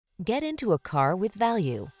Get into a car with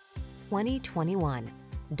value. 2021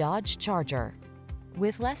 Dodge Charger.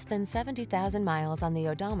 With less than 70,000 miles on the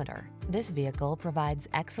odometer, this vehicle provides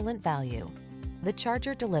excellent value. The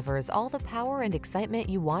Charger delivers all the power and excitement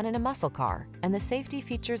you want in a muscle car and the safety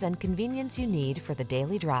features and convenience you need for the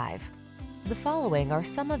daily drive. The following are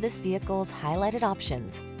some of this vehicle's highlighted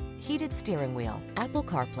options: heated steering wheel, Apple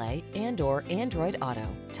CarPlay and/or Android Auto,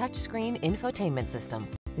 touchscreen infotainment system,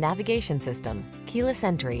 navigation system, keyless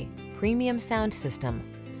entry, premium sound system,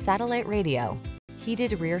 satellite radio,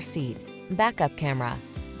 heated rear seat, backup camera,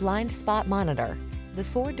 blind spot monitor, the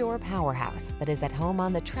 4-door powerhouse that is at home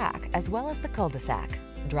on the track as well as the cul-de-sac.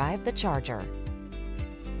 Drive the Charger.